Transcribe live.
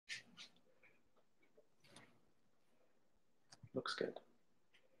Looks good.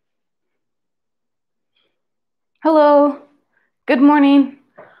 Hello, good morning.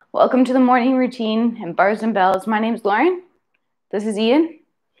 Welcome to the morning routine and bars and bells. My name's Lauren. This is Ian,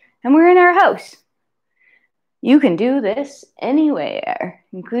 and we're in our house. You can do this anywhere,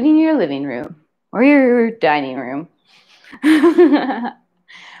 including your living room or your dining room.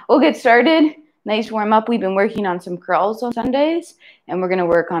 We'll get started. Nice warm up. We've been working on some crawls on Sundays, and we're going to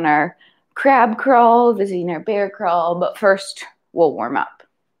work on our crab crawl, visiting our bear crawl, but first we'll warm up.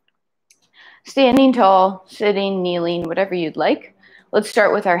 Standing tall, sitting, kneeling, whatever you'd like. Let's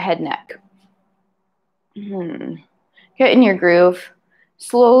start with our head neck. Get in your groove.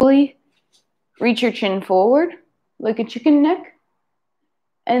 Slowly reach your chin forward like a chicken neck,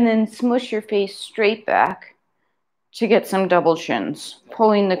 and then smush your face straight back to get some double chins,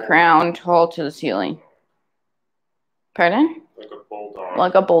 pulling the crown tall to the ceiling. Pardon? Like a bulldog.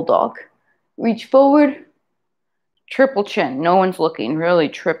 Like a bulldog. Reach forward, triple chin. No one's looking. Really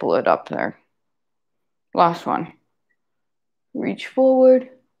triple it up there. Last one. Reach forward,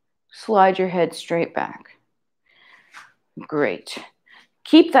 slide your head straight back. Great.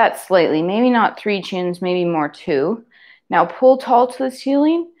 Keep that slightly, maybe not 3 chins, maybe more 2. Now pull tall to the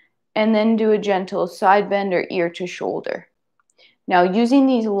ceiling and then do a gentle side bend or ear to shoulder. Now using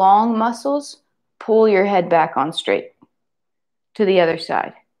these long muscles, pull your head back on straight to the other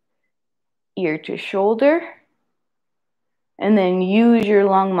side. Ear to shoulder, and then use your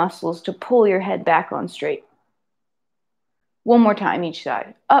long muscles to pull your head back on straight. One more time each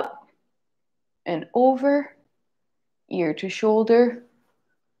side. Up and over, ear to shoulder,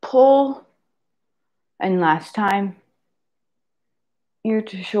 pull, and last time, ear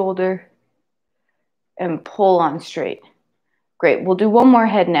to shoulder, and pull on straight. Great, we'll do one more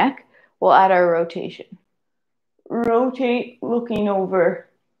head neck. We'll add our rotation. Rotate, looking over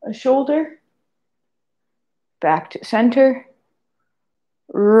a shoulder, back to center.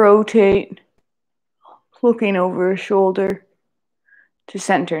 Rotate, looking over a shoulder to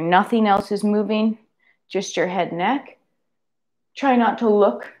center. Nothing else is moving, just your head, neck. Try not to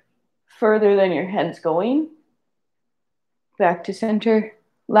look further than your head's going. Back to center.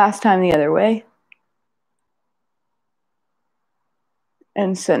 Last time the other way.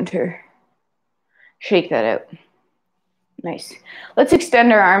 And center. Shake that out. Nice. Let's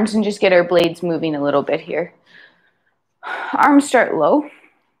extend our arms and just get our blades moving a little bit here. Arms start low.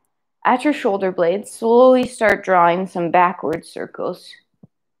 At your shoulder blades, slowly start drawing some backward circles.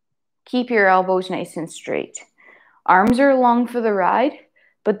 Keep your elbows nice and straight. Arms are long for the ride,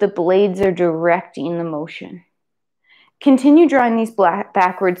 but the blades are directing the motion. Continue drawing these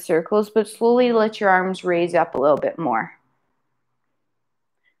backward circles, but slowly let your arms raise up a little bit more.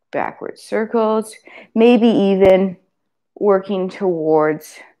 Backward circles, maybe even working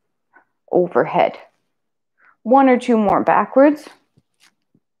towards overhead. 1 or 2 more backwards.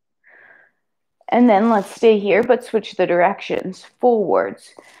 And then let's stay here, but switch the directions. Forwards.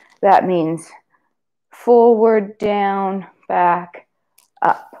 That means forward, down, back,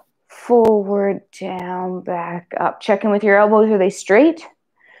 up. Forward, down, back, up. Check in with your elbows. Are they straight?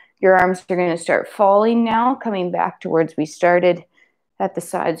 Your arms are going to start falling now, coming back towards we started at the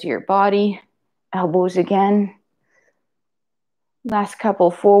sides of your body. Elbows again. Last couple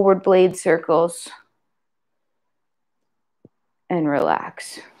forward blade circles. And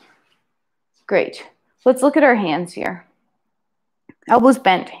relax. Great. Let's look at our hands here. Elbows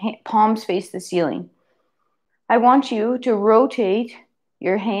bent, palms face the ceiling. I want you to rotate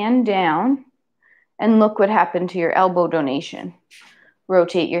your hand down and look what happened to your elbow donation.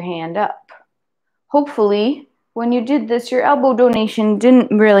 Rotate your hand up. Hopefully, when you did this, your elbow donation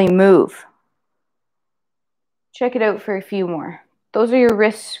didn't really move. Check it out for a few more. Those are your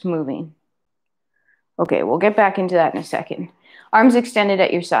wrists moving. Okay, we'll get back into that in a second. Arms extended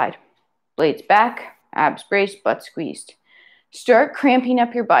at your side. Blades back, abs braced, butt squeezed. Start cramping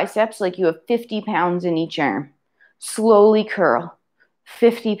up your biceps like you have 50 pounds in each arm. Slowly curl,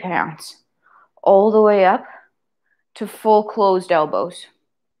 50 pounds, all the way up to full closed elbows.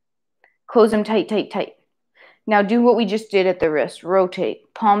 Close them tight, tight, tight. Now do what we just did at the wrist.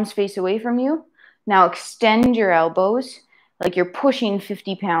 Rotate, palms face away from you. Now extend your elbows like you're pushing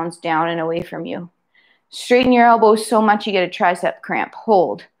 50 pounds down and away from you. Straighten your elbows so much you get a tricep cramp.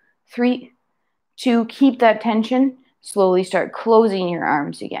 Hold. 3, 2, keep that tension. Slowly start closing your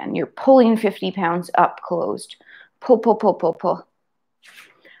arms again. You're pulling 50 pounds up closed. Pull, pull, pull, pull, pull.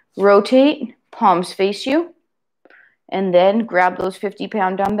 Rotate, palms face you. And then grab those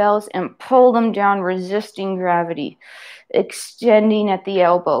 50-pound dumbbells and pull them down, resisting gravity. Extending at the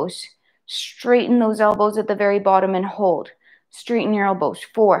elbows. Straighten those elbows at the very bottom and hold. Straighten your elbows.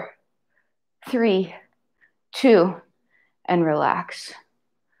 4, 3, 2, and relax.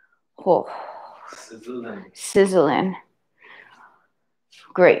 Oh. Sizzle in.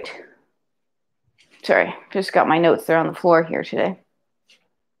 Great. Sorry, just got my notes there on the floor here today.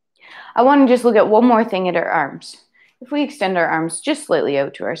 I want to just look at one more thing at our arms. If we extend our arms just slightly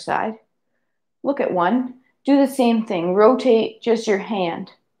out to our side, look at one. Do the same thing. Rotate just your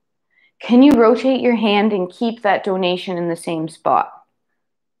hand. Can you rotate your hand and keep that donation in the same spot?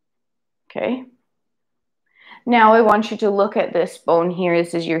 Okay. Now I want you to look at this bone here.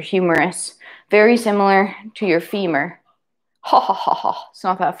 This is your humerus. Very similar to your femur. Ha ha ha ha. It's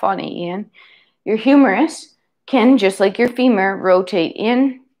not that funny, Ian. Your humerus can, just like your femur, rotate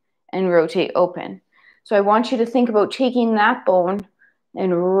in and rotate open. So I want you to think about taking that bone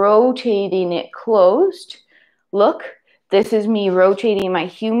and rotating it closed. Look, this is me rotating my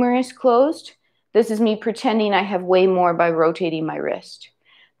humerus closed. This is me pretending I have way more by rotating my wrist.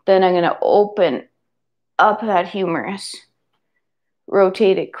 Then I'm going to open up that humerus.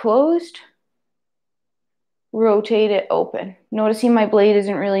 Rotate it closed. Rotate it open. Noticing my blade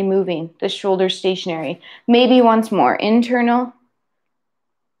isn't really moving. The shoulder's stationary. Maybe once more. Internal,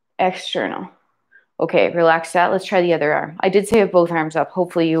 external. Okay, relax that. Let's try the other arm. I did say have both arms up.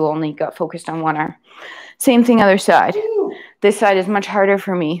 Hopefully you only got focused on one arm. Same thing other side. This side is much harder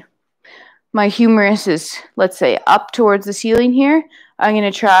for me. My humerus is, let's say, up towards the ceiling here. I'm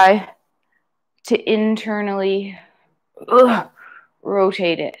going to try to internally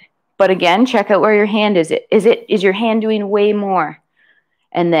rotate it. But again, check out where your hand is. Is your hand doing way more?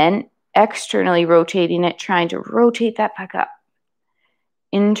 And then externally rotating it, trying to rotate that back up.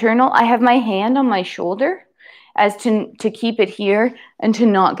 Internal, I have my hand on my shoulder as to keep it here and to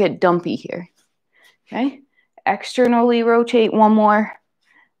not get dumpy here. Okay? Externally rotate one more.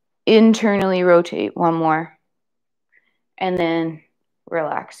 Internally rotate one more. And then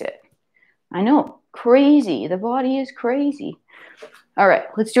relax it. I know, crazy. The body is crazy. All right,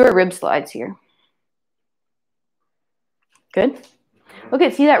 let's do our rib slides here. Good.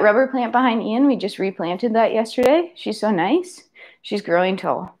 Okay, see that rubber plant behind Ian? We just replanted that yesterday. She's so nice. She's growing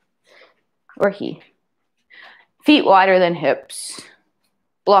tall. Or he. Feet wider than hips.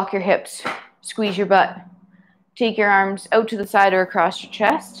 Block your hips. Squeeze your butt. Take your arms out to the side or across your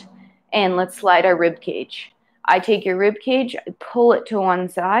chest. And let's slide our rib cage. I take your rib cage, I pull it to one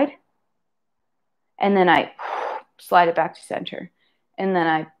side. And then I slide it back to center. And then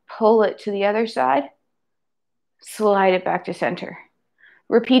I pull it to the other side. Slide it back to center.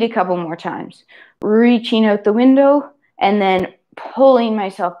 Repeat a couple more times. Reaching out the window and then pulling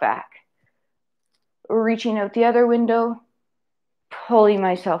myself back. Reaching out the other window, pulling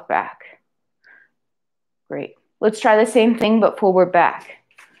myself back. Great. Let's try the same thing but forward back.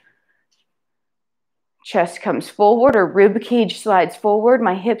 Chest comes forward or rib cage slides forward.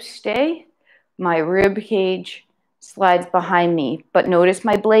 My hips stay. My rib cage slides behind me. But notice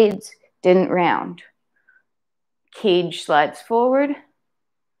my blades didn't round. Cage slides forward.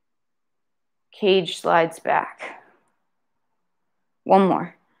 Cage slides back. One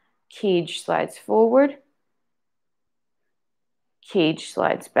more. Cage slides forward. Cage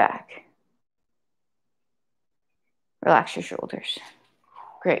slides back. Relax your shoulders.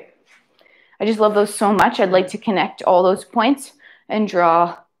 Great. I just love those so much. I'd like to connect all those points and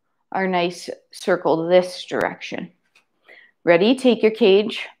draw our nice circle this direction. Ready? Take your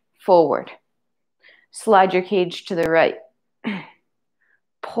cage forward. Slide your cage to the right.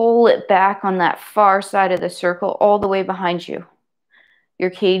 Pull it back on that far side of the circle all the way behind you. Your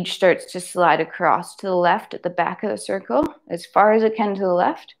cage starts to slide across to the left at the back of the circle, as far as it can to the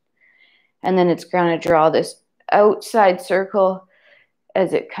left. And then it's going to draw this outside circle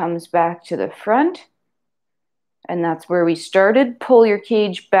as it comes back to the front. And that's where we started. Pull your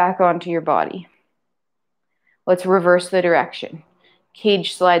cage back onto your body. Let's reverse the direction.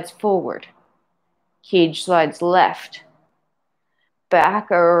 Cage slides forward. Cage slides left.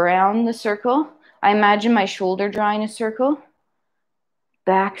 Back around the circle. I imagine my shoulder drawing a circle.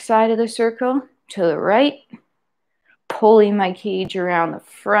 Back side of the circle to the right. Pulling my cage around the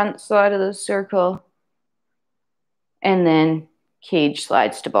front side of the circle. And then cage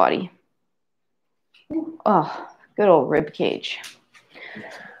slides to body. Oh, good old rib cage.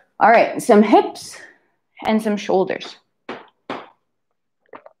 All right, some hips and some shoulders.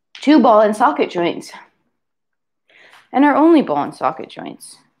 2 ball and socket joints. And our only ball and socket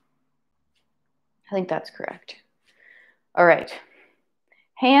joints. I think that's correct. All right.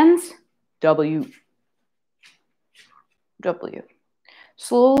 Hands, W. W.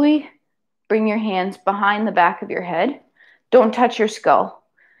 Slowly bring your hands behind the back of your head. Don't touch your skull.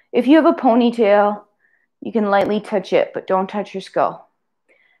 If you have a ponytail, you can lightly touch it, but don't touch your skull.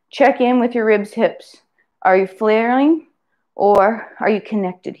 Check in with your ribs, hips. Are you flaring Or are you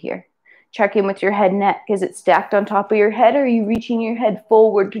connected here? Check in with your head neck. Is it stacked on top of your head, or are you reaching your head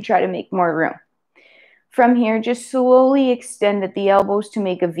forward to try to make more room? From here, just slowly extend at the elbows to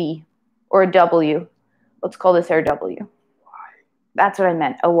make a V or a W. Let's call this our W. That's what I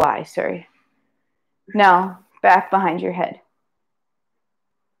meant, a Y, sorry. Now, back behind your head.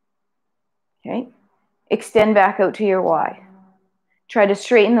 Okay? Extend back out to your Y. Try to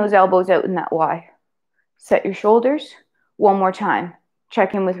straighten those elbows out in that Y. Set your shoulders. One more time.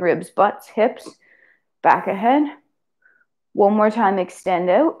 Check in with ribs, butts, hips, back ahead. One more time, extend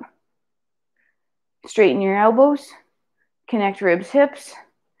out. Straighten your elbows. Connect ribs, hips.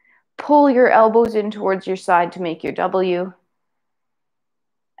 Pull your elbows in towards your side to make your W.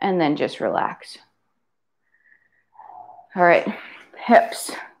 And then just relax. All right,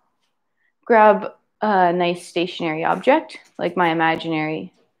 hips. Grab a nice stationary object, like my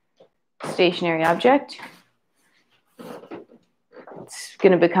imaginary stationary object. It's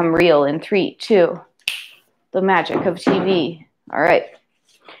going to become real in 3, 2. The magic of TV. All right.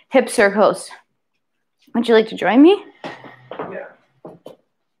 Hip circles. Would you like to join me? Yeah.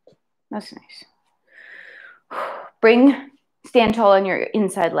 That's nice. Stand tall on your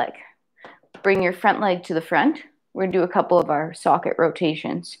inside leg. Bring your front leg to the front. We're going to do a couple of our socket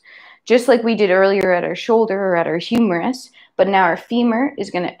rotations. Just like we did earlier at our shoulder or at our humerus, but now our femur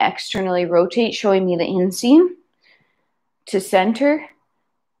is going to externally rotate, showing me the inseam to center,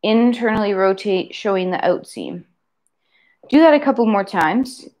 internally rotate, showing the outseam. Do that a couple more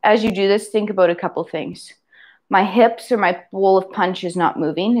times. As you do this, think about a couple things. My hips or my bowl of punch is not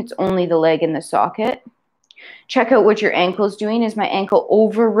moving. It's only the leg in the socket. Check out what your ankle is doing. Is my ankle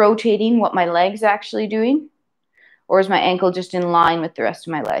over-rotating what my leg's actually doing? Or is my ankle just in line with the rest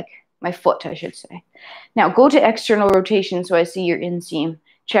of my leg? My foot, I should say. Now, go to external rotation so I see your inseam.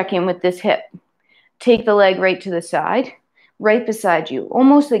 Check in with this hip. Take the leg right to the side, right beside you.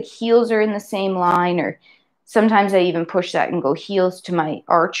 Almost like heels are in the same line, or sometimes I even push that and go heels to my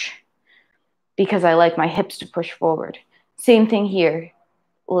arch because I like my hips to push forward. Same thing here.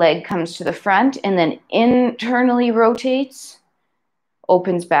 Leg comes to the front and then internally rotates,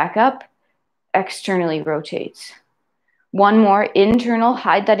 opens back up, externally rotates. One more, internal,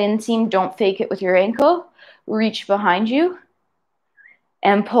 hide that inseam, don't fake it with your ankle. Reach behind you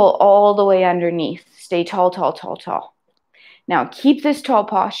and pull all the way underneath. Stay tall, tall, tall, tall. Now keep this tall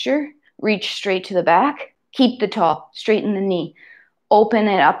posture, reach straight to the back, keep the tall, straighten the knee, open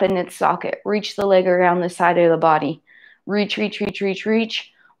it up in its socket, reach the leg around the side of the body, reach, reach, reach, reach,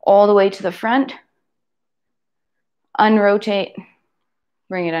 reach, all the way to the front, unrotate,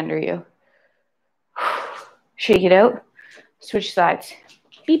 bring it under you. Shake it out. Switch sides.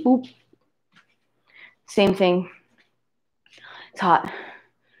 Beep, boop. Same thing. It's hot.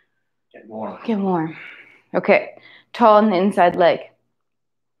 Get warm. Get warm. Okay. Tall on the inside leg.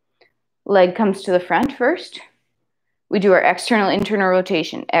 Leg comes to the front first. We do our external, internal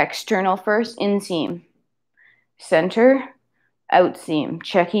rotation. External first, inseam. Center, outseam.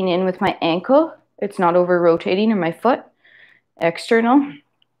 Checking in with my ankle. It's not over-rotating, or my foot. External.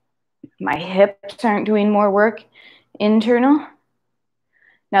 My hips aren't doing more work. Internal.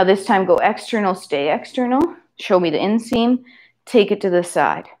 Now this time go external, stay external. Show me the inseam. Take it to the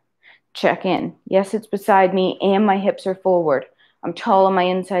side. Check in. Yes, it's beside me and my hips are forward. I'm tall on my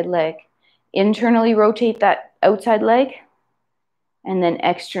inside leg. Internally rotate that outside leg and then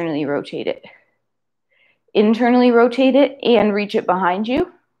externally rotate it. Internally rotate it and reach it behind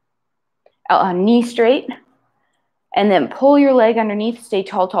you. Knee straight. And then pull your leg underneath. Stay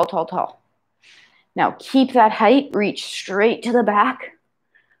tall, tall, tall, tall. Now keep that height, reach straight to the back,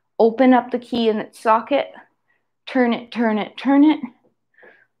 open up the key in its socket, turn it, turn it, turn it,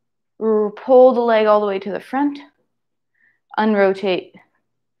 pull the leg all the way to the front, unrotate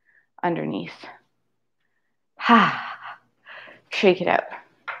underneath. Shake it out.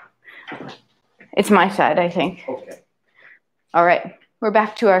 It's my side, I think. Okay. All right, we're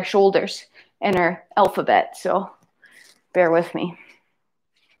back to our shoulders and our alphabet, so bear with me.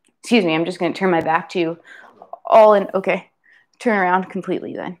 Excuse me, I'm just going to turn my back to you. All in, okay. Turn around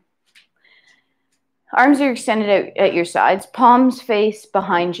completely then. Arms are extended out at your sides, palms face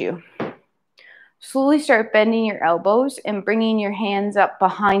behind you. Slowly start bending your elbows and bringing your hands up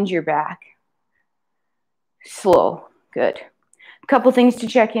behind your back. Slow, good. A couple things to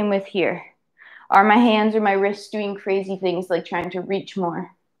check in with here. Are my hands or my wrists doing crazy things like trying to reach more?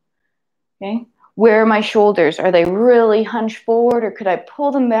 Okay. Where are my shoulders? Are they really hunched forward, or could I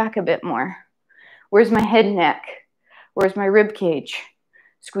pull them back a bit more? Where's my head and neck? Where's my rib cage?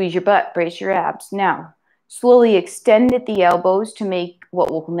 Squeeze your butt, brace your abs. Now, slowly extend at the elbows to make what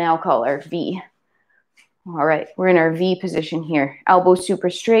we'll now call our V. All right, we're in our V position here. Elbows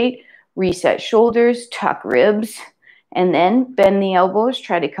super straight, reset shoulders, tuck ribs, and then bend the elbows.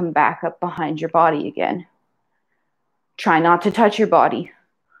 Try to come back up behind your body again. Try not to touch your body.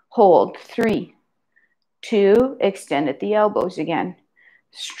 Hold, 3, 2, extend at the elbows again.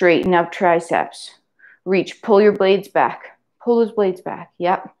 Straighten up triceps. Reach, pull your blades back. Pull those blades back,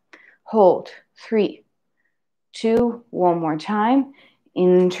 yep. Hold, 3, 2, one more time.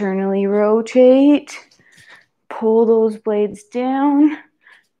 Internally rotate. Pull those blades down.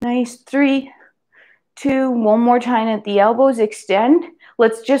 Nice, 3, 2, one more time at the elbows, extend.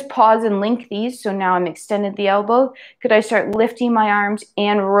 Let's just pause and link these. So now I'm extended the elbow. Could I start lifting my arms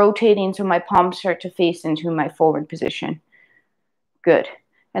and rotating so my palms start to face into my forward position? Good.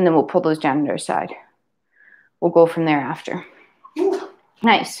 And then we'll pull those down to our side. We'll go from there after.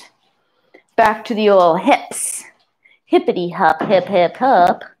 Nice. Back to the old hips. Hippity hop, hip, hip,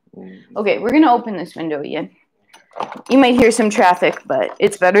 hop. Okay, we're going to open this window again. You might hear some traffic, but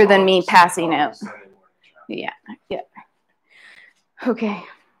it's better than me passing out. Yeah. Okay, a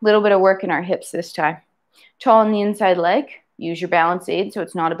little bit of work in our hips this time. Tall on the inside leg. Use your balance aid so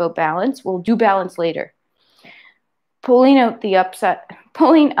it's not about balance. We'll do balance later. Pulling up the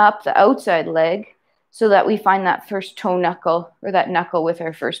outside leg so that we find that first toe knuckle, or that knuckle with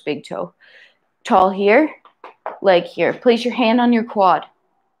our first big toe. Tall here, leg here. Place your hand on your quad.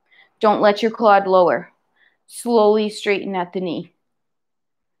 Don't let your quad lower. Slowly straighten at the knee.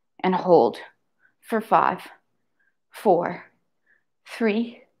 And hold for 5, 4,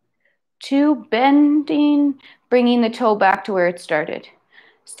 3, 2, bending, bringing the toe back to where it started.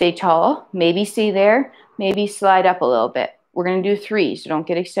 Stay tall, maybe stay there, maybe slide up a little bit. We're going to do 3, so don't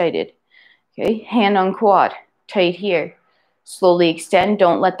get excited. Okay, hand on quad, tight here. Slowly extend,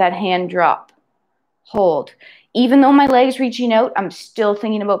 don't let that hand drop. Hold. Even though my leg's reaching out, I'm still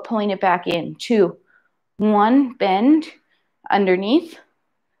thinking about pulling it back in. 2, 1, bend, underneath.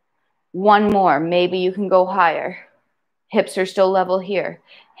 One more, maybe you can go higher. Hips are still level here.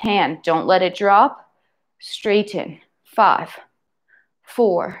 Hand, don't let it drop. Straighten. 5,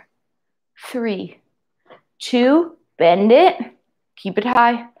 4, 3, 2, bend it. Keep it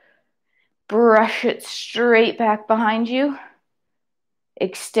high. Brush it straight back behind you.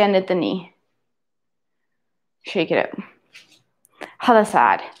 Extend at the knee. Shake it out. Other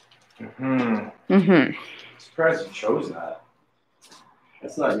side. Surprised you chose that.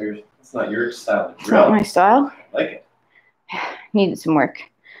 That's not your style. It's not my style. I like it. Needed some work.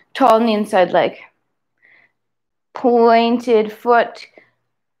 Tall on the inside leg. Pointed foot,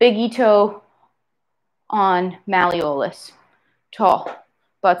 biggie toe on malleolus. Tall,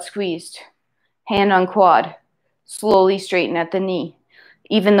 butt squeezed. Hand on quad. Slowly straighten at the knee.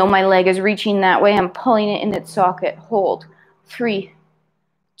 Even though my leg is reaching that way, I'm pulling it in its socket. Hold. 3,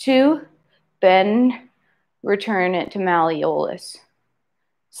 2, bend, return it to malleolus.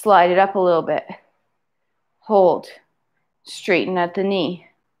 Slide it up a little bit. Hold. Straighten at the knee.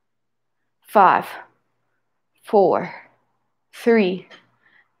 5, 4, 3,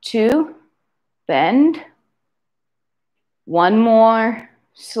 2, bend. One more.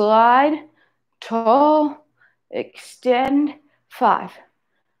 Slide. Tall. Extend. 5,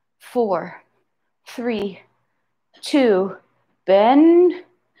 4, 3, 2, bend.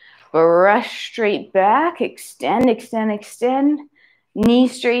 Brush straight back. Extend, extend, extend. Knee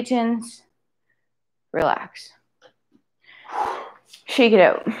straightens. Relax. Shake it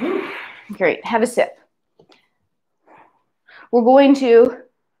out. Great. Have a sip. We're going to,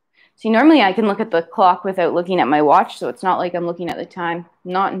 see, normally I can look at the clock without looking at my watch, so it's not like I'm looking at the time.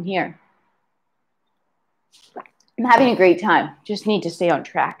 Not in here. I'm having a great time. Just need to stay on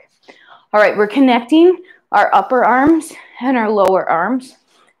track. All right, we're connecting our upper arms and our lower arms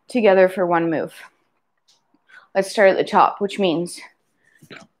together for one move. Let's start at the top, which means,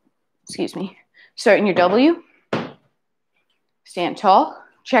 excuse me, start in your W. Stand tall,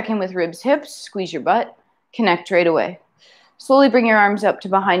 check in with ribs, hips, squeeze your butt, connect right away. Slowly bring your arms up to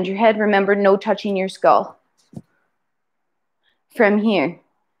behind your head. Remember, no touching your skull. From here,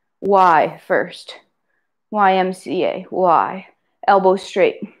 Y first. YMCA, Y. Elbows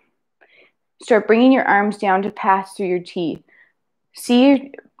straight. Start bringing your arms down to pass through your T.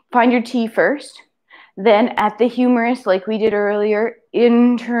 Find your T first. Then at the humerus, like we did earlier,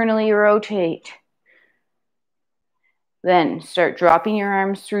 internally rotate. Then start dropping your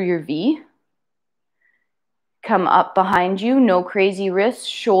arms through your V. Come up behind you, no crazy wrists,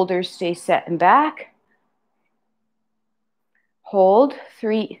 shoulders stay set and back. Hold,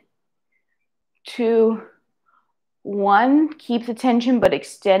 3, 2, 1. Keep the tension, but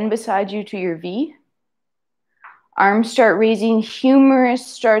extend beside you to your V. Arms start raising. Humerus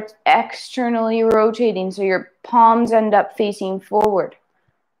starts externally rotating, so your palms end up facing forward.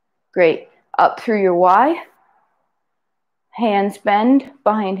 Great. Up through your Y. Hands bend,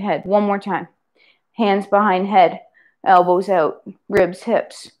 behind head. One more time. Hands behind head, elbows out, ribs,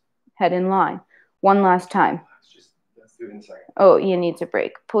 hips, head in line. One last time. Let's do it in a second. Oh, Ian needs a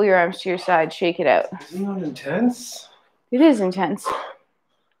break. Pull your arms to your side, shake it out. Isn't that intense? It is intense.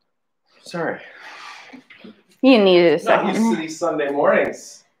 Sorry. Ian needed a second. Not used to these Sunday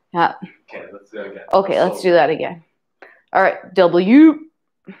mornings. Yeah. Okay, let's do that again. Okay, let's do that again. All right, W.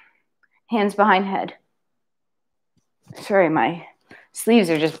 Hands behind head. Sorry, my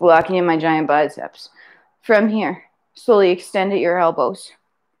sleeves are just blocking in my giant biceps. From here, slowly extend at your elbows.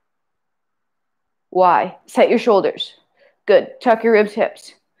 Y. Set your shoulders. Good. Tuck your ribs,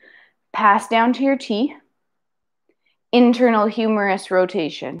 hips. Pass down to your T. Internal humerus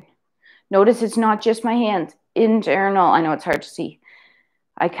rotation. Notice it's not just my hands. Internal. I know it's hard to see.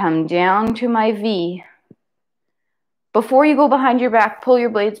 I come down to my V. Before you go behind your back, pull your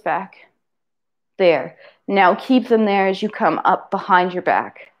blades back. There. Now keep them there as you come up behind your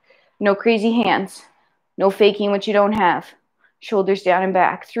back. No crazy hands. No faking what you don't have. Shoulders down and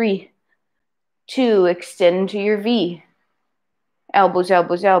back. 3, 2, extend to your V. Elbows,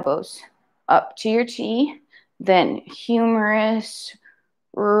 elbows, elbows. Up to your T. Then humerus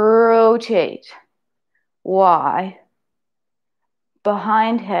rotate. Y.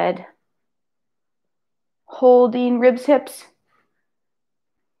 Behind head. Holding ribs, hips.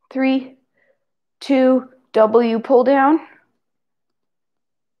 3, 2, W, pull down.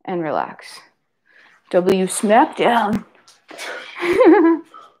 And relax. W, smack down.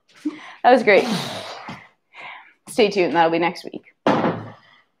 That was great. Stay tuned. That'll be next week.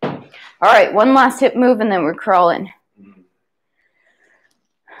 All right, one last hip move and then we're crawling.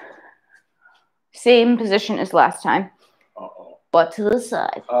 Same position as last time. Butt to the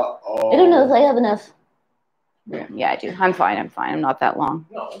side. I don't know if I have enough. Yeah, I do. I'm fine. I'm not that long.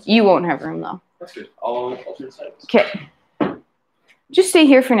 No, you won't have room, though. That's good. I'll do the sides. Okay. Just stay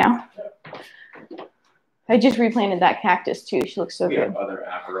here for now. I just replanted that cactus, too. She looks so good. We have other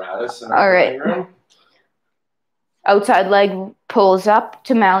apparatus in our living room. Outside leg pulls up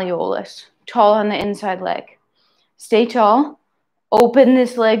to malleolus. Tall on the inside leg. Stay tall. Open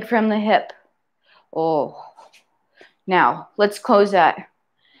this leg from the hip. Oh. Now, let's close that.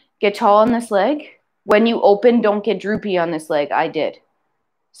 Get tall on this leg. When you open, don't get droopy on this leg. I did.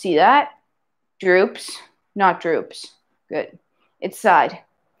 See that? Droops, not droops. Good. It's side.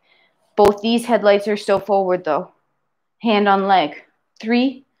 Both these headlights are still forward, though. Hand on leg.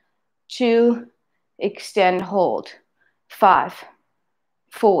 3, 2, extend, hold. 5,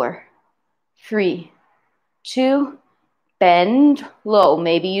 4, 3, 2, bend, low.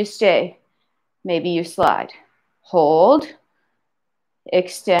 Maybe you stay. Maybe you slide. Hold,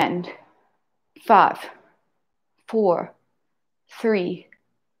 extend. 5, 4, 3,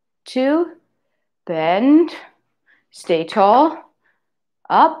 2, bend, stay tall,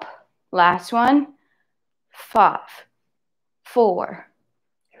 up, last one, 5, 4,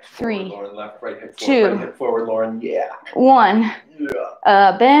 3, Lauren, left, right, hip 2, forward, right, hip forward, Lauren, yeah. 1,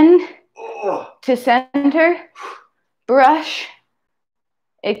 Yeah. Bend to center, brush,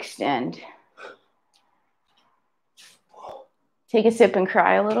 extend. Take a sip and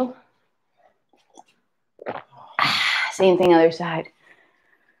cry a little. Same thing other side.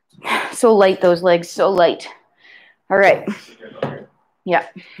 So light, those legs, so light. All right. Yeah,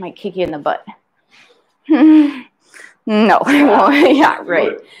 might kick you in the butt. No. Yeah,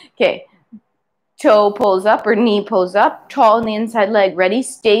 right. Okay. Toe pulls up or knee pulls up. Tall on the inside leg. Ready?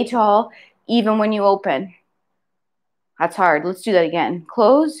 Stay tall, even when you open. That's hard. Let's do that again.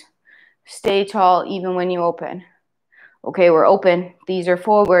 Close. Stay tall, even when you open. Okay, we're open. These are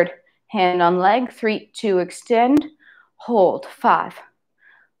forward. Hand on leg. 3, 2, extend. Hold. 5,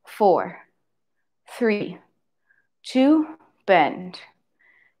 4, 3, 2, bend.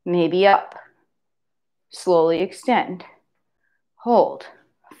 Maybe up. Slowly extend. Hold.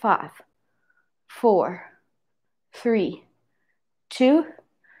 5, 4, 3, 2,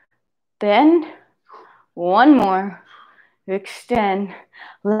 bend. One more. Extend.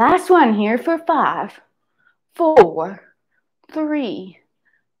 Last one here for 5, 4, 3,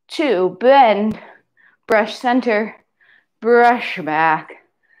 2, bend. Brush center. Brush back.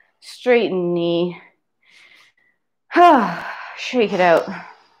 Straighten knee. Shake it out.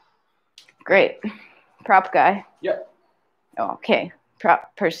 Great. Prop guy. Yep. Okay.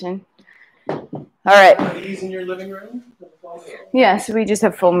 Prop person. All right. Are these in your living room? Yeah, so we just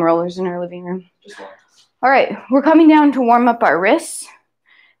have foam rollers in our living room. Just one. All right. We're coming down to warm up our wrists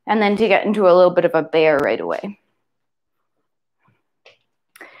and then to get into a little bit of a bear right away.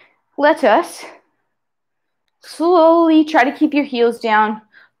 let us slowly try to keep your heels down,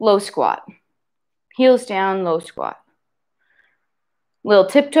 low squat. Heels down, low squat. Little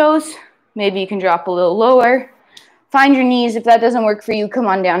tiptoes, maybe you can drop a little lower. Find your knees. If that doesn't work for you, come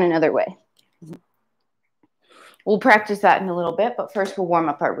on down another way. We'll practice that in a little bit, but first we'll warm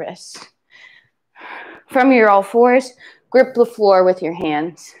up our wrists. From your all fours, grip the floor with your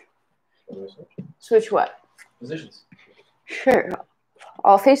hands. Switch what? Positions. Sure.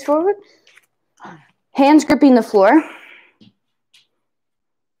 All face forward. Hands gripping the floor.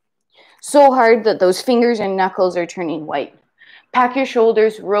 So hard that those fingers and knuckles are turning white. Pack your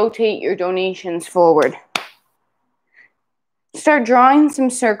shoulders, rotate your donations forward. Start drawing some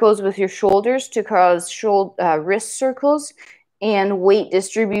circles with your shoulders to cause wrist circles and weight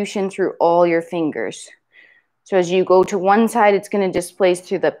distribution through all your fingers. So as you go to one side, it's going to displace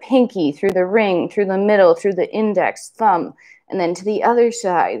through the pinky, through the ring, through the middle, through the index, thumb, and then to the other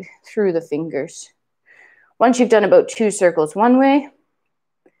side through the fingers. Once you've done about 2 circles one way,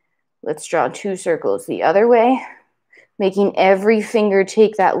 let's draw 2 circles the other way, making every finger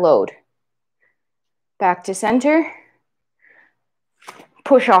take that load. Back to center.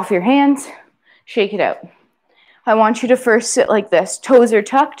 Push off your hands, shake it out. I want you to first sit like this. Toes are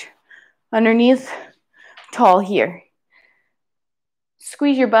tucked underneath, tall here.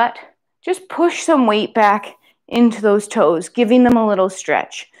 Squeeze your butt. Just push some weight back into those toes, giving them a little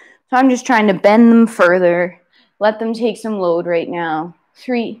stretch. So I'm just trying to bend them further. Let them take some load right now.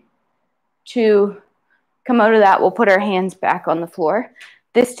 3, 2, come out of that. We'll put our hands back on the floor.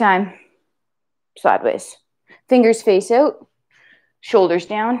 This time, sideways. Fingers face out. Shoulders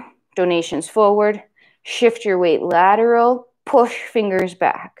down, donations forward. Shift your weight lateral, push fingers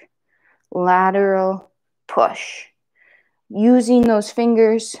back. Lateral, push. Using those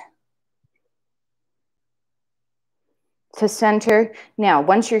fingers to center. Now,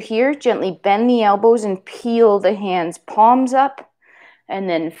 once you're here, gently bend the elbows and peel the hands, palms up, and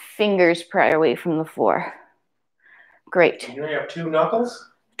then fingers pry away from the floor. Great. You only have 2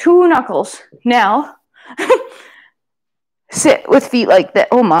 knuckles? 2 knuckles. Now, sit with feet like that.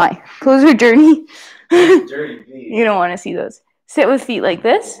 Oh my, those are dirty. Dirty feet. You don't want to see those. Sit with feet like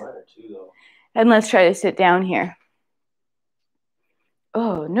this. And let's try to sit down here.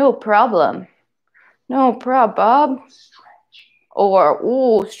 Oh, no problem. No prob, Bob. Or,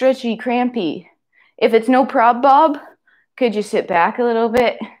 ooh, stretchy, crampy. If it's no prob, Bob, could you sit back a little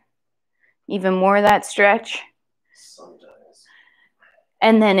bit? Even more of that stretch. Sometimes.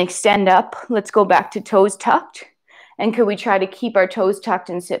 And then extend up. Let's go back to toes tucked. And could we try to keep our toes tucked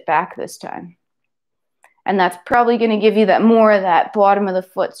and sit back this time? And that's probably going to give you that more of that bottom of the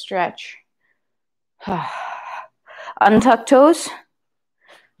foot stretch. Untuck toes.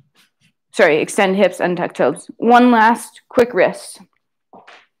 Sorry, extend hips, untuck toes. One last quick wrist.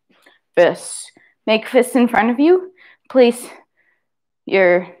 Fists. Make fists in front of you. Place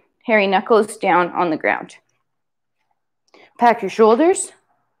your hairy knuckles down on the ground. Pack your shoulders.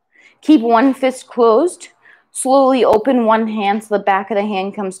 Keep one fist closed. Slowly open one hand so the back of the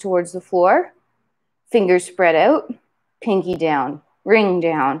hand comes towards the floor. Fingers spread out. Pinky down. Ring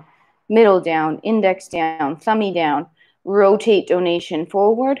down. Middle down. Index down. Thummy down. Rotate donation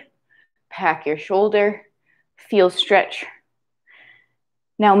forward. Pack your shoulder. Feel stretch.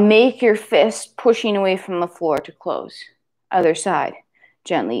 Now make your fist pushing away from the floor to close. Other side.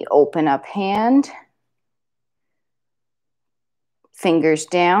 Gently open up hand. Fingers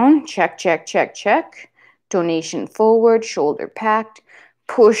down. Check, check, check, check. Donation forward, shoulder packed,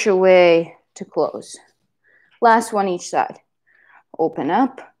 push away to close. Last one each side. Open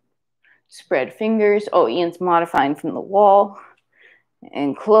up, spread fingers. Oh, Ian's modifying from the wall.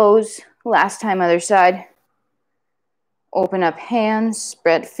 And close. Last time, other side. Open up hands,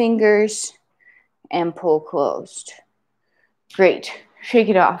 spread fingers, and pull closed. Great. Shake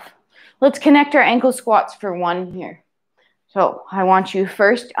it off. Let's connect our ankle squats for 1 here. So I want you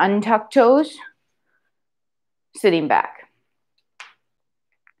first untuck toes. Sitting back.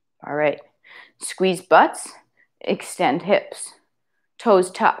 All right. Squeeze butts. Extend hips.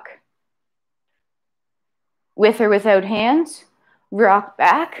 Toes tuck. With or without hands, rock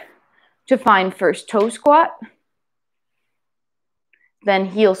back to find first toe squat, then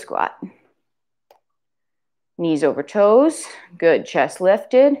heel squat. Knees over toes. Good. Chest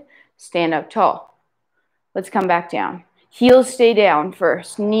lifted. Stand up tall. Let's come back down. Heels stay down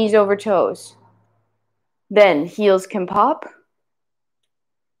first. Knees over toes. Then heels can pop.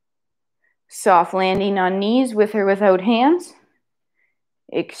 Soft landing on knees with or without hands.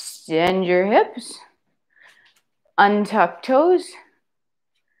 Extend your hips. Untuck toes.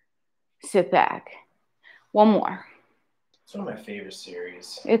 Sit back. One more. It's one of my favorite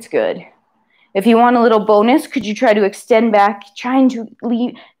series. It's good. If you want a little bonus, could you try to extend back, trying to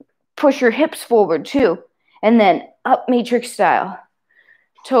push your hips forward too, and then up matrix style.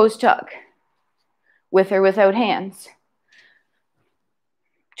 Toes tuck, with or without hands.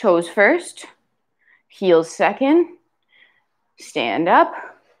 Toes first, heels second, stand up.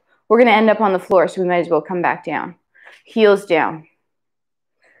 We're going to end up on the floor, so we might as well come back down. Heels down,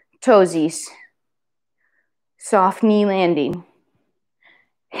 toesies, soft knee landing.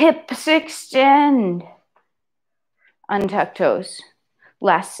 Hips extend, untuck toes.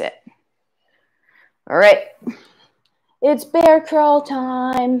 Last sit. All right, it's bear crawl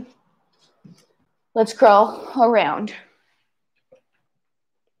time. Let's crawl around.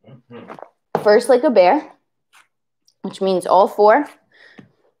 First, like a bear, which means all four.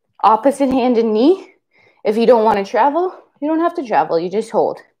 Opposite hand and knee. If you don't want to travel, you don't have to travel. You just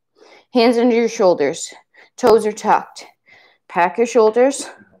hold. Hands under your shoulders. Toes are tucked. Pack your shoulders.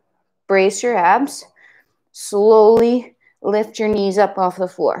 Brace your abs. Slowly lift your knees up off the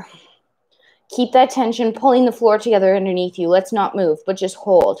floor. Keep that tension, pulling the floor together underneath you. Let's not move, but just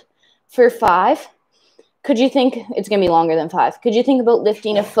hold. For 5, could you think, it's going to be longer than 5. Could you think about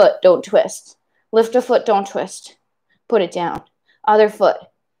lifting a foot, don't twist. Lift a foot, don't twist. Put it down. Other foot,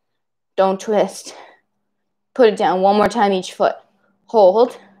 don't twist. Put it down. One more time each foot.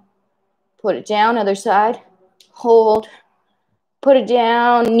 Hold. Put it down, other side. Hold. Put it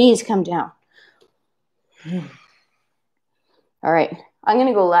down. Knees come down. All right. I'm going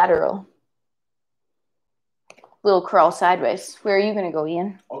to go lateral. Little crawl sideways. Where are you going to go,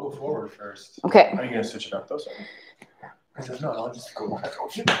 Ian? I'll go forward first. Okay. Are you going to switch it up, though? No, I'll just go back.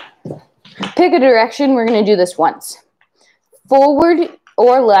 Pick a direction. We're going to do this once. Forward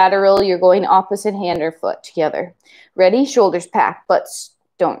or lateral, you're going opposite hand or foot together. Ready? Shoulders packed, butts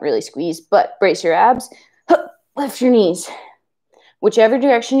don't really squeeze, but brace your abs. Lift your knees. Whichever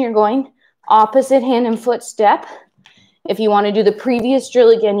direction you're going, opposite hand and foot step. If you want to do the previous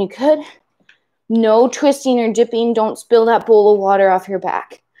drill again, you could. No twisting or dipping. Don't spill that bowl of water off your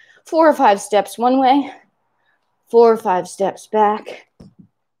back. 4 or 5 steps one way. 4 or 5 steps back.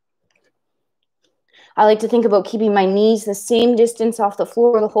 I like to think about keeping my knees the same distance off the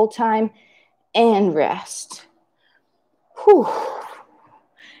floor the whole time. And rest. Whew.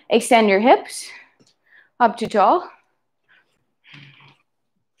 Extend your hips up to tall.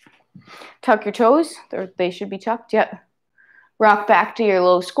 Tuck your toes. They should be tucked. Yep. Rock back to your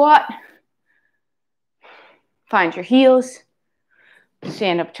low squat. Find your heels.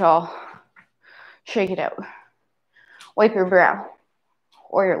 Stand up tall. Shake it out. Wipe your brow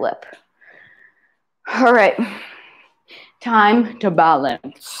or your lip. All right. Time to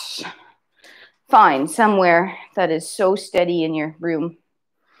balance. Find somewhere that is so steady in your room.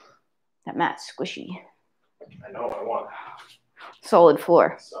 That mat's squishy. I know, I want solid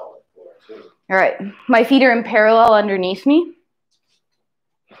floor. Solid floor, too. All right. My feet are in parallel underneath me.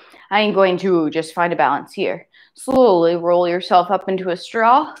 I am going to just find a balance here. Slowly roll yourself up into a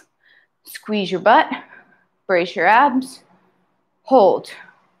straw. Squeeze your butt. Brace your abs. Hold.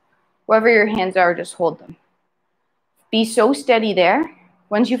 Wherever your hands are, just hold them. Be so steady there.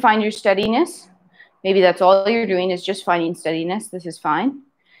 Once you find your steadiness, maybe that's all you're doing is just finding steadiness. This is fine.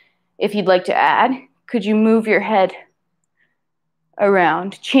 If you'd like to add, could you move your head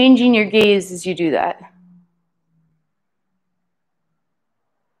around, changing your gaze as you do that?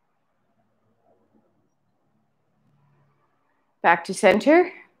 Back to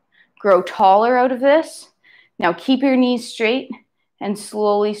center. Grow taller out of this. Now keep your knees straight and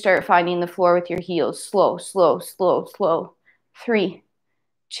slowly start finding the floor with your heels. Slow, slow, slow, slow. 3,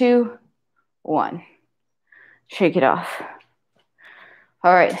 2, 1. Shake it off.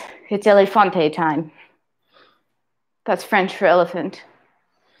 All right, it's elefante time. That's French for elephant.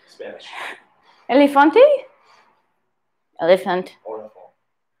 Spanish. Elefante? Elephant. Wonderful.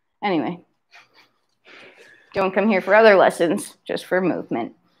 Anyway. Don't come here for other lessons, just for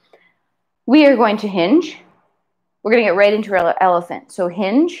movement. We are going to hinge. We're going to get right into our elephant. So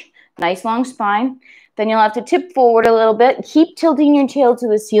hinge, nice long spine. Then you'll have to tip forward a little bit. Keep tilting your tail to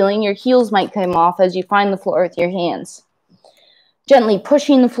the ceiling. Your heels might come off as you find the floor with your hands. Gently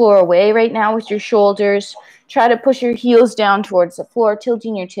pushing the floor away right now with your shoulders. Try to push your heels down towards the floor,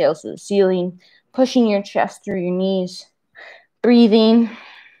 tilting your tail to the ceiling, pushing your chest through your knees. Breathing.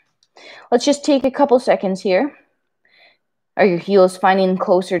 Let's just take a couple seconds here. Are your heels finding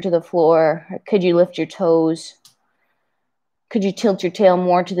closer to the floor? Could you lift your toes? Could you tilt your tail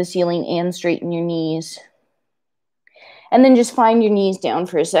more to the ceiling and straighten your knees? And then just find your knees down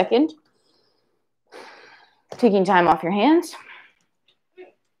for a second. Taking time off your hands.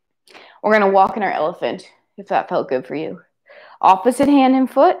 We're going to walk in our elephant, if that felt good for you. Opposite hand and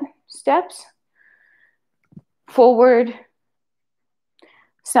foot steps. Forward,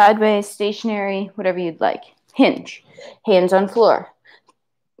 sideways, stationary, whatever you'd like. Hinge, hands on floor.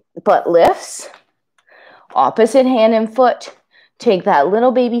 Butt lifts. Opposite hand and foot. Take that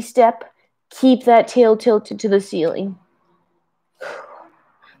little baby step. Keep that tail tilted to the ceiling.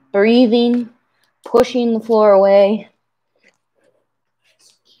 Breathing, pushing the floor away.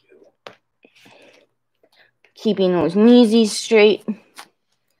 Keeping those kneesies straight.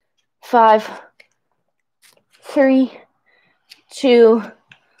 5, 3, 2,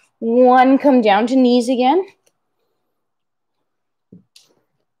 1. Come down to knees again.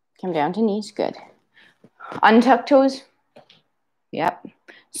 Come down to knees. Good. Untuck toes. Yep.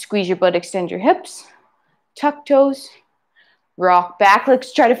 Squeeze your butt, extend your hips. Tuck toes. Rock back.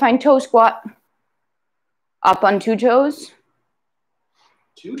 Let's try to find toe squat. Up on 2 toes.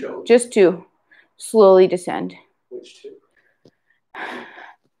 2 toes? Just 2. Slowly descend. Which 2?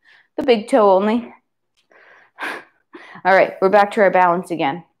 The big toe only. All right, we're back to our balance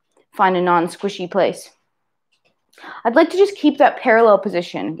again. Find a non-squishy place. I'd like to just keep that parallel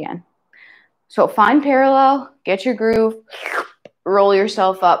position again. So find parallel, get your groove, roll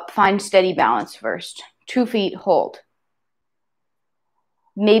yourself up, find steady balance first. 2 feet, hold.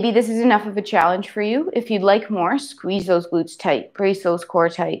 Maybe this is enough of a challenge for you. If you'd like more, squeeze those glutes tight, brace those core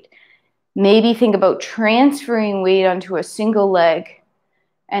tight. Maybe think about transferring weight onto a single leg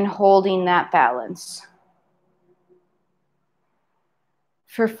and holding that balance.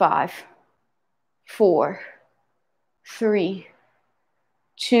 For 5, 4, 3,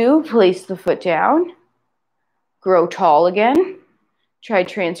 2, place the foot down. Grow tall again. Try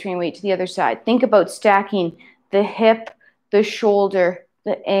transferring weight to the other side. Think about stacking the hip, the shoulder,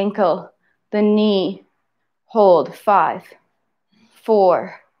 the ankle, the knee. Hold. 5,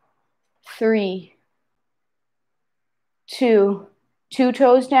 4, 3, 2. 2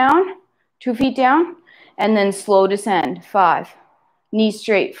 toes down, 2 feet down, and then slow descend. 5. Knees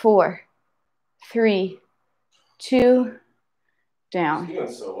straight. 4, 3, 2, down.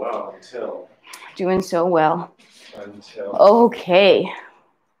 Doing so well until. Doing so well. Until. Okay.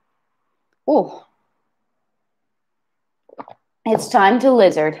 Oh. It's time to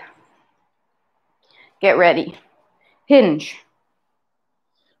lizard. Get ready. Hinge.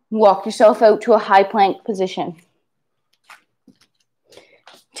 Walk yourself out to a high plank position.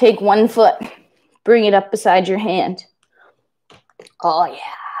 Take 1 foot. Bring it up beside your hand. Oh, yeah.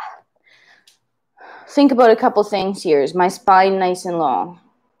 Think about a couple things here. Is my spine nice and long?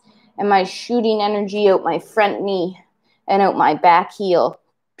 Am I shooting energy out my front knee and out my back heel?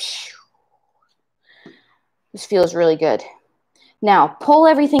 This feels really good. Now, pull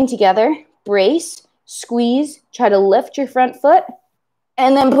everything together. Brace, squeeze, try to lift your front foot,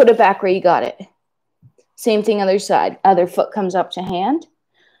 and then put it back where you got it. Same thing other side. Other foot comes up to hand.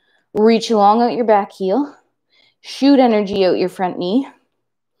 Reach along out your back heel. Shoot energy out your front knee.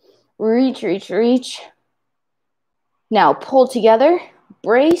 Reach, reach, reach. Now pull together,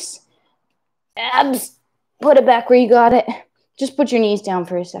 brace, abs, put it back where you got it. Just put your knees down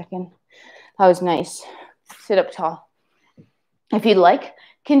for a second. That was nice. Sit up tall. If you'd like,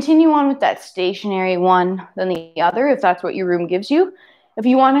 continue on with that stationary one, then the other, if that's what your room gives you. If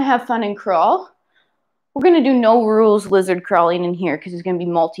you want to have fun and crawl, we're going to do no rules lizard crawling in here because it's going to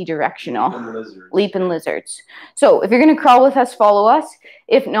be multi-directional. Leaping lizards. So if you're going to crawl with us, follow us.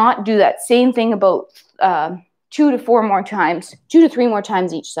 If not, do that same thing about 2 to 4 more times, 2 to 3 more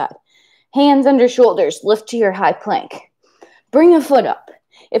times each side. Hands under shoulders, lift to your high plank. Bring a foot up.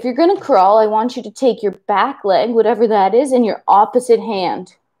 If you're going to crawl, I want you to take your back leg, whatever that is, in your opposite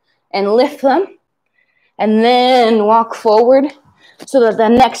hand and lift them and then walk forward so that the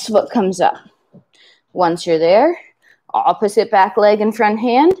next foot comes up. Once you're there, opposite back leg and front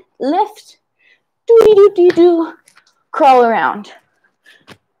hand, lift, do-dee-doo-dee-doo, crawl around.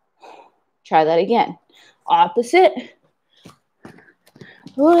 Try that again. Opposite,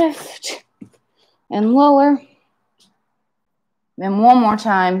 lift, and lower. Then one more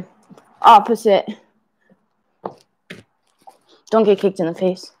time, opposite. Don't get kicked in the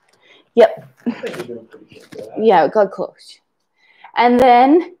face. Yep. Yeah, it got close. And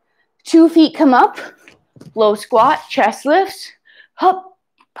then 2 feet come up. Low squat, chest lifts, up,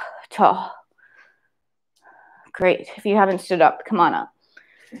 tall. Great. If you haven't stood up, come on up.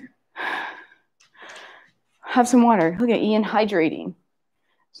 Have some water. Look at Ian hydrating.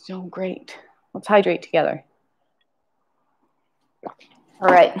 So great. Let's hydrate together. All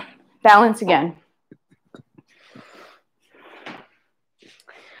right. Balance again. I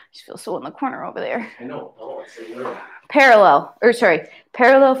just feel so in the corner over there. I know. Oh,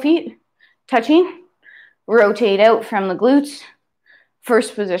 Parallel feet touching. Rotate out from the glutes.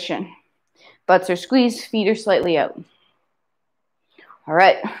 First position. Butts are squeezed, feet are slightly out. All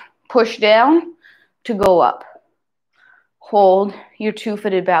right, push down to go up. Hold your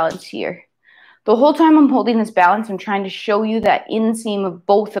two-footed balance here. The whole time I'm holding this balance, I'm trying to show you that inseam of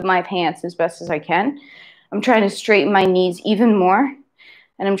both of my pants as best as I can. I'm trying to straighten my knees even more,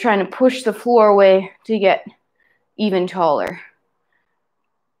 and I'm trying to push the floor away to get even taller.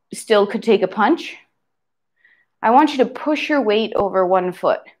 Still could take a punch. I want you to push your weight over one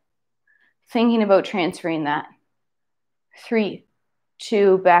foot, thinking about transferring that. 3,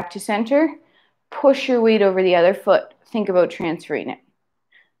 2, back to center. Push your weight over the other foot. Think about transferring it.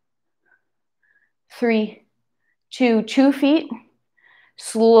 3, 2, 2 feet.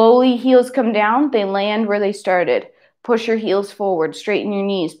 Slowly, heels come down. They land where they started. Push your heels forward. Straighten your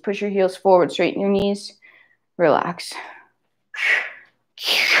knees. Push your heels forward. Straighten your knees. Relax.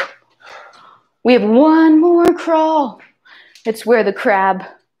 We have one more crawl. It's where the crab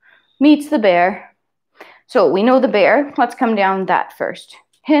meets the bear. So we know the bear. Let's come down that first.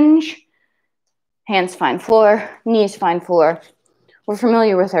 Hinge. Hands find floor. Knees find floor. We're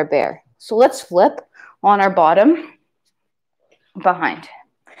familiar with our bear. So let's flip on our bottom behind.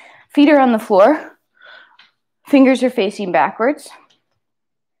 Feet are on the floor. Fingers are facing backwards.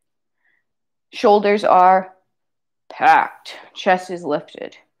 Shoulders are packed. Chest is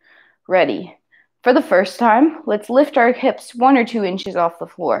lifted. Ready. For the first time, let's lift our hips 1 or 2 inches off the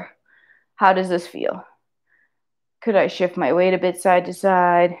floor. How does this feel? Could I shift my weight a bit side to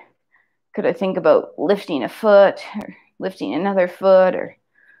side? Could I think about lifting a foot or lifting another foot or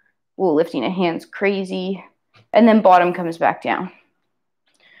lifting a hand's crazy? And then bottom comes back down.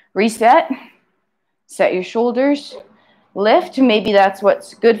 Reset. Set your shoulders. Lift. Maybe that's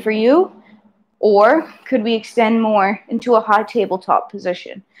what's good for you. Or could we extend more into a high tabletop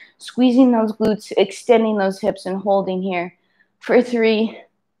position? Squeezing those glutes, extending those hips, and holding here for 3,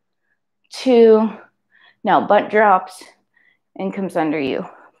 2. Now butt drops and comes under you.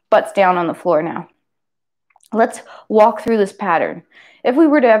 Butt's down on the floor now. Let's walk through this pattern. If we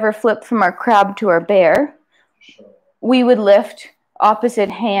were to ever flip from our crab to our bear, we would lift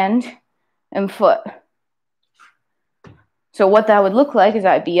opposite hand and foot. So what that would look like is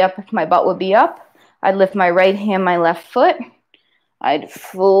I'd be up, my butt would be up. I'd lift my right hand, my left foot. I'd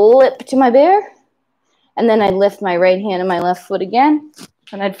flip to my bear. And then I'd lift my right hand and my left foot again.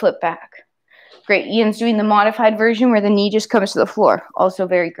 And I'd flip back. Great. Ian's doing the modified version where the knee just comes to the floor. Also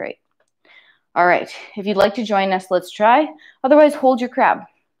very great. All right. If you'd like to join us, let's try. Otherwise, hold your crab.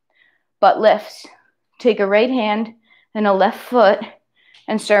 Butt lifts. Take a right hand and a left foot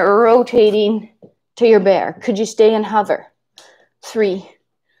and start rotating to your bear. Could you stay and hover? 3,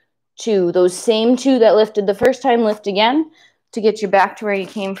 2. Those same 2 that lifted the first time, lift again to get you back to where you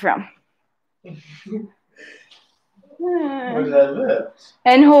came from. Where did I lift?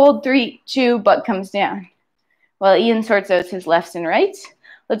 And hold 3, 2, butt comes down. While Ian sorts out his lefts and rights,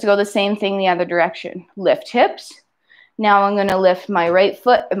 let's go the same thing the other direction. Lift hips. Now I'm going to lift my right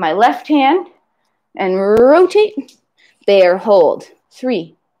foot and my left hand and rotate. Bear hold.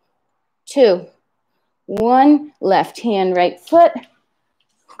 3, 2, 1. Left hand, right foot.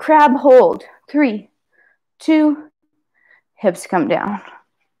 Crab hold. 3, 2. Hips come down.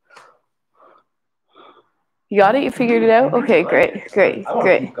 You got it? You figured it out? Okay, great, great,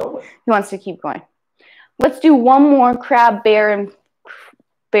 great. He wants to keep going. Let's do one more crab, bear, and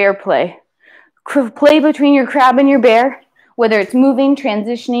bear play. Play between your crab and your bear, whether it's moving,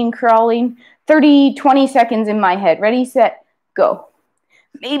 transitioning, crawling. 30, 20 seconds in my head. Ready, set, go.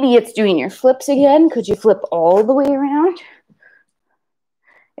 Maybe it's doing your flips again. Could you flip all the way around?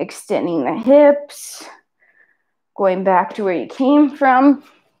 Extending the hips. Going back to where you came from.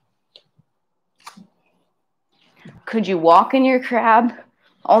 Could you walk in your crab?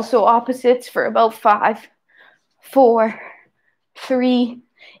 Also opposites for about 5, 4, 3.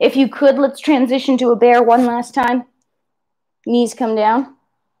 If you could, let's transition to a bear one last time. Knees come down.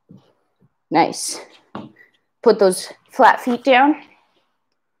 Nice. Put those flat feet down.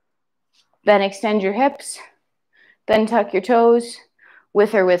 Then extend your hips. Then tuck your toes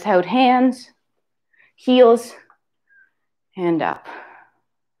with or without hands. Heels and up.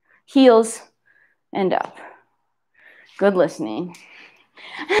 Heels and up. Good listening.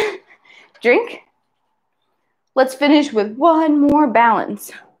 Drink. Let's finish with one more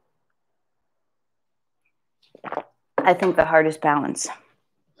balance. I think the hardest balance.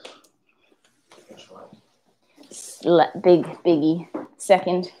 Biggie.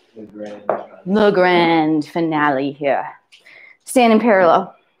 Second. The grand finale here. Stand in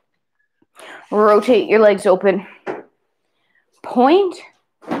parallel. Rotate your legs open. Point.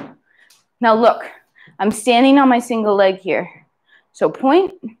 Now look. I'm standing on my single leg here. So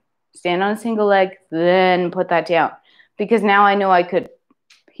point, stand on a single leg, then put that down. Because now I know I could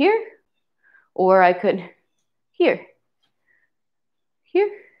here, or I could here,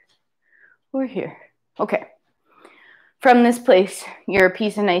 or here. Okay. From this place, you're a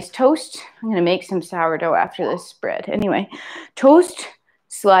piece of nice toast. I'm going to make some sourdough after this spread. Anyway, toast,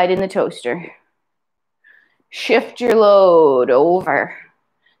 slide in the toaster. Shift your load over,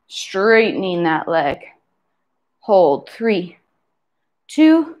 straightening that leg. Hold, 3,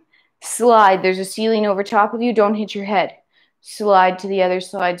 2, slide. There's a ceiling over top of you. Don't hit your head. Slide to the other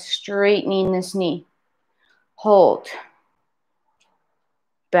side, straightening this knee. Hold.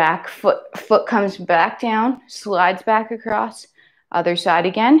 Back foot comes back down, slides back across. Other side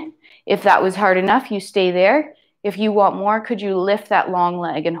again. If that was hard enough, you stay there. If you want more, could you lift that long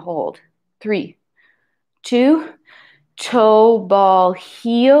leg and hold? 3, 2, toe, ball,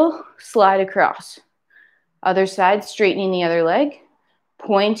 heel, slide across. Other side, straightening the other leg,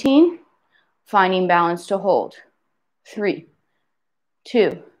 pointing, finding balance to hold. 3,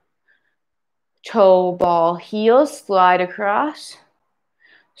 2, toe, ball, heel, slide across,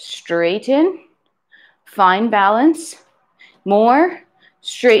 straighten, find balance, more,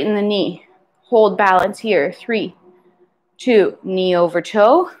 straighten the knee, hold balance here. 3, 2, knee over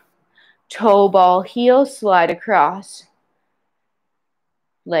toe, toe, ball, heel, slide across.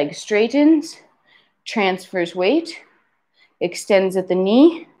 Leg straightens, transfers weight, extends at the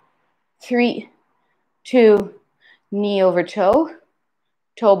knee. 3, 2, knee over toe,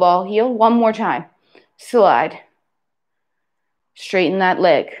 toe, ball, heel. One more time. Slide. Straighten that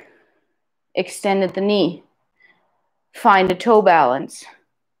leg. Extend at the knee. Find a toe balance.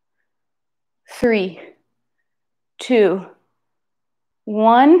 3, 2,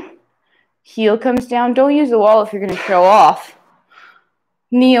 1. Heel comes down. Don't use the wall if you're going to show off.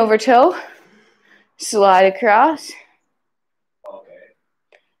 Knee over toe. Slide across. Okay.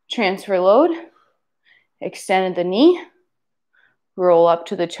 Transfer load. Extend at the knee. Roll up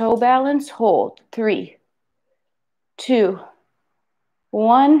to the toe balance. Hold. 3, 2,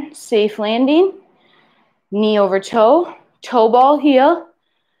 1. Safe landing. Knee over toe. Toe ball heel.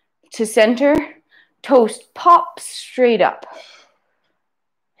 To center. Toast pops straight up.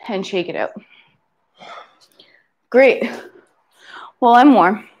 And shake it out. Great. Well, I'm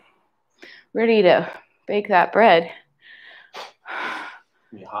warm. Ready to bake that bread.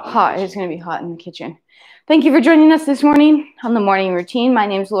 Hot. It's going to be hot in the kitchen. Thank you for joining us this morning on the morning routine. My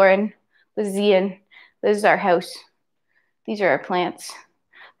name's Lauren. This is Ian. This is our house. These are our plants.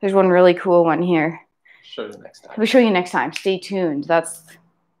 There's one really cool one here. Show you next time. We'll show you next time. Stay tuned.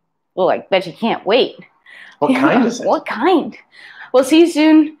 Well, I bet you can't wait. What kind is it? What kind? We'll see you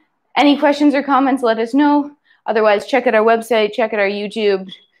soon. Any questions or comments, let us know. Otherwise, check out our website, check out our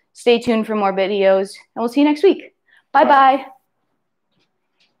YouTube. Stay tuned for more videos, and we'll see you next week. Bye-bye.